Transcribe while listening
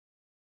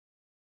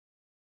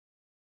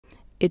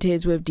It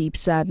is with deep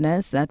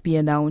sadness that we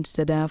announce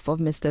the death of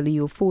Mr.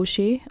 Leo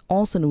Faucher,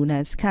 also known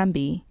as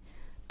Camby,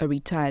 a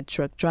retired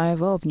truck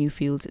driver of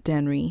Newfield,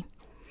 Dennery.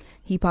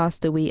 He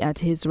passed away at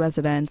his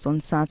residence on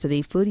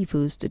Saturday,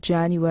 31st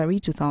January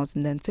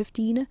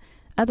 2015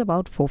 at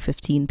about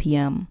 4:15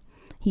 p.m.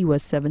 He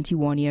was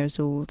 71 years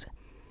old.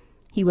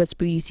 He was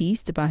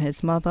predeceased by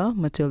his mother,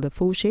 Matilda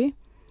Faucher,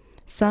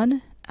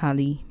 son,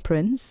 Ali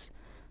Prince,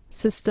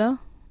 sister,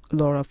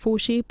 Laura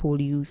Faucher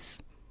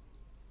Polius.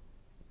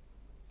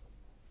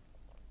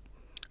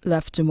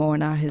 Left to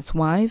mourn are his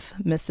wife,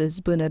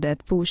 Mrs.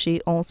 Bernadette Faucher,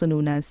 also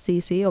known as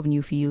Cece of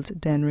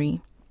Newfield, Dennery.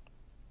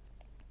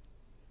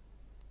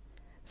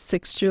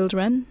 6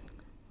 children.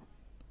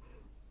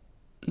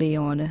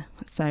 Leon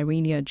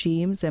Cyrenia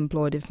James,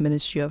 employed of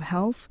Ministry of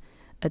Health,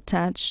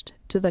 attached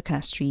to the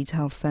Castries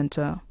Health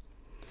Center.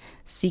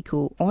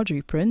 Siko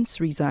Audrey Prince,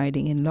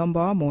 residing in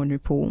Lombard,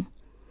 Monrepo.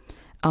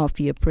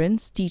 Althea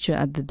Prince, teacher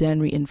at the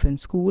Dennery Infant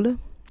School.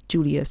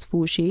 Julius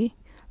Faucher,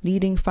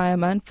 leading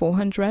fireman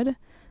 400,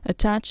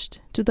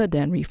 attached to the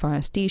Dennery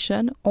Fire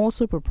Station,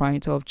 also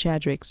proprietor of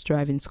Chadrick's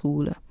Driving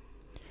School.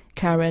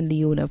 Karen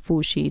Leona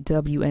Faucher,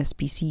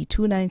 WSPC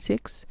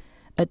 296,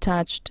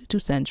 attached to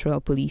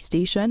Central Police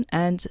Station,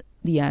 and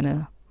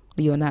Leonata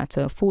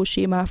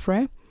Faucher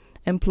Mafre,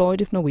 employed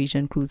of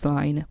Norwegian Cruise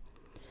Line.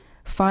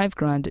 5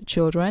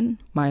 grandchildren,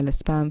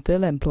 Miles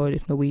Pamphil, employed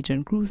of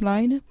Norwegian Cruise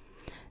Line.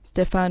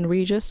 Stefan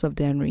Regis of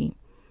Dennery.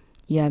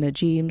 Yana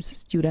James,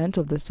 student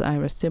of the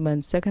Cyrus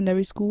Simmons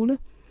Secondary School.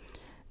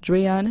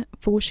 Dreyan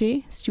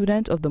Faucher,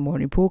 student of the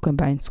Monrepo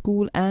Combined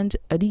School, and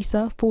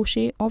Adisa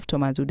Faucher of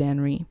Tomazo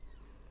Dennery.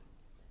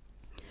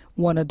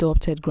 1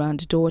 adopted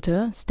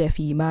granddaughter,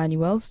 Steffi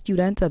Emmanuel,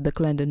 student at the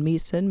Clendon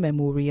Mason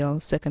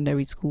Memorial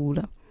Secondary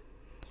School.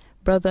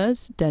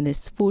 Brothers,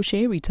 Dennis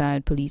Faucher,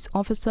 retired police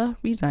officer,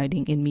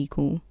 residing in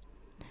Mico.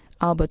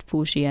 Albert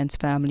Faucher and his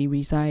family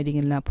residing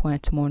in La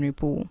Pointe,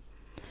 Monrepo.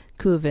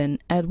 Kevin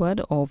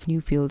Edward of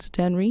Newfield,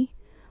 Dennery.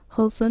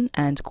 Hilson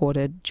and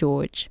Corded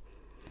George.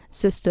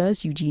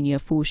 Sisters, Eugenia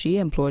Faucher,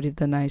 employed with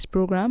the NICE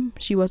program.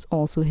 She was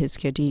also his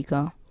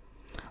caretaker.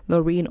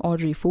 Lorraine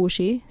Audrey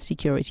Faucher,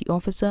 security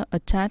officer,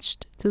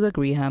 attached to the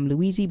Graham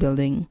Louise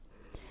building.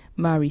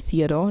 Mary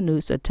Theodore,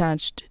 nurse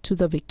attached to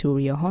the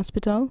Victoria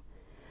Hospital.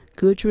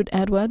 Gertrude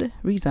Edward,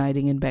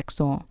 residing in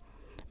Bexar.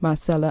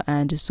 Marcella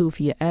and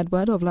Sophia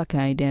Edward of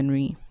Lacaille,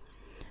 Dennery.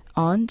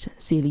 Aunt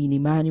Celine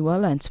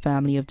Emmanuel and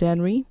family of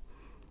Dennery.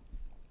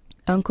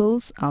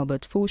 Uncles,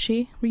 Albert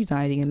Faucher,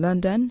 residing in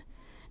London.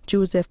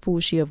 Joseph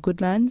Faucher of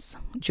Goodlands.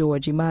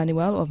 George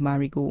Emmanuel of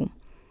Marigot.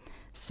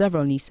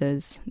 Several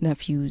nieces,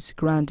 nephews,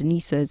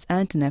 grandnieces,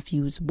 and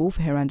nephews, both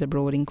here and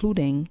abroad,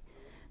 including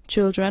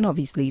children of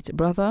his late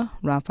brother,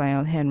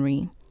 Raphael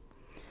Henry.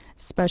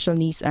 Special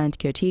niece and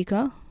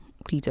caretaker,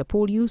 Cleta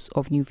Polius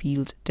of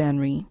Newfield,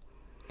 Dennery.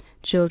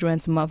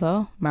 Children's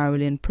mother,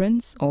 Marilyn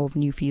Prince of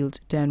Newfield,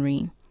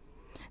 Dennery.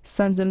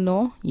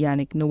 Sons-in-law,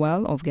 Yannick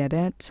Noel of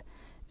Gadet,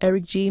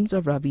 Eric James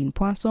of Ravine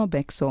Poisson,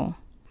 Bexar.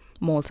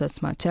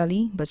 Maltas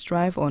Martelli, bus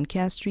driver on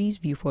Castries,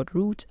 Beaufort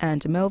route,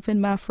 and Melvin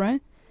Mafre,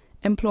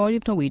 employed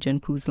of Norwegian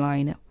Cruise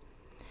Line.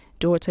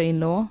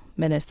 Daughter-in-law,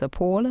 Menessa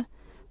Paul,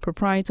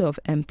 proprietor of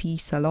MP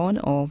Salon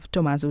of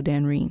Tomazo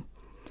Dennery.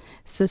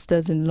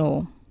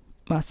 Sisters-in-law,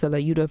 Marcella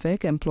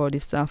Udovic, employed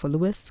of Safa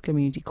Lewis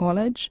Community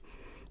College.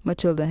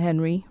 Matilda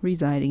Henry,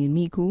 residing in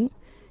Mico.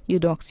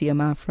 Eudoxia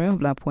Mafre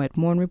of La Pointe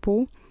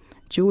Monrepo.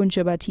 Joan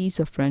Jabatis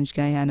of French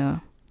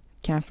Guiana.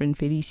 Catherine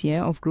Felicia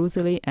of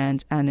Groseley,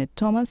 and Annette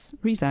Thomas,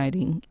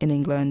 residing in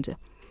England.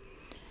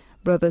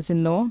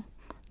 Brothers-in-law,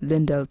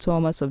 Lyndall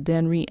Thomas of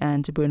Dennery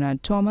and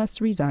Bernard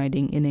Thomas,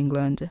 residing in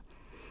England.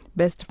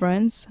 Best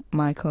friends,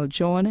 Michael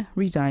John,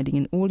 residing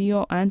in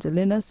Olio, and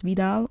Linus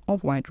Vidal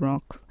of White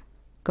Rock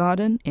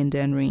Garden in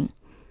Dennery.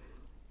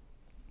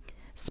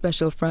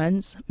 Special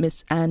friends,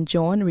 Miss Anne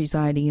John,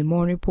 residing in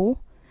Monrepo.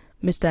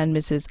 Mr. and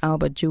Mrs.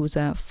 Albert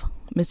Joseph,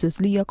 Mrs.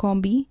 Leah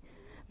Comby,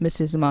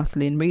 Mrs.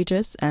 Marceline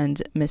Regis,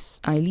 and Miss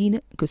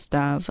Eileen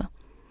Gustave.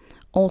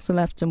 Also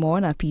left to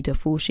mourn are Peter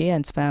Faucher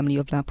and his family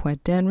of La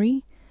Pointe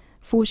Dennery,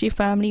 Faucher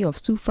family of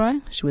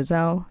Soufra,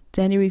 Choiseul,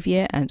 Denny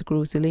Riviere, and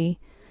Groseley,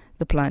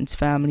 the Plants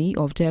family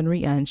of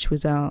Dennery and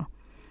Choiseul,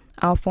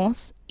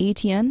 Alphonse,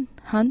 Etienne,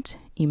 Hunt,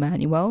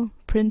 Emmanuel,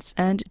 Prince,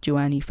 and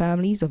Joanny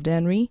families of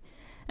Dennery,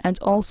 and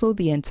also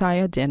the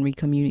entire Dennery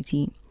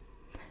community.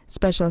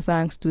 Special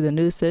thanks to the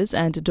nurses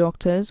and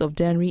doctors of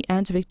Dennery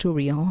and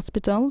Victoria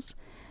hospitals,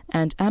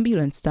 and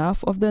ambulance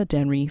staff of the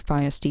Dennery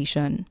Fire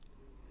Station.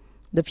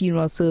 The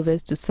funeral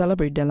service to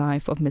celebrate the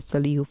life of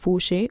Mr. Leo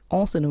Faucher,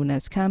 also known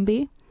as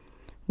Camby,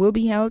 will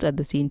be held at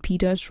the St.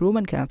 Peter's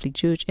Roman Catholic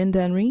Church in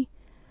Dennery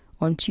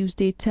on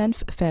Tuesday,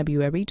 10th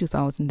February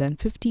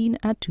 2015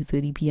 at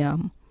 2:30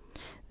 p.m.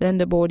 Then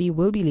the body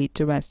will be laid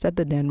to rest at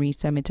the Dennery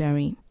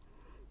Cemetery.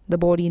 The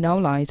body now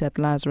lies at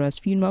Lazarus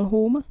Funeral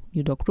Home,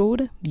 New Dock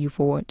Road,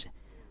 Beaufort.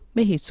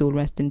 May his soul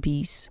rest in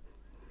peace.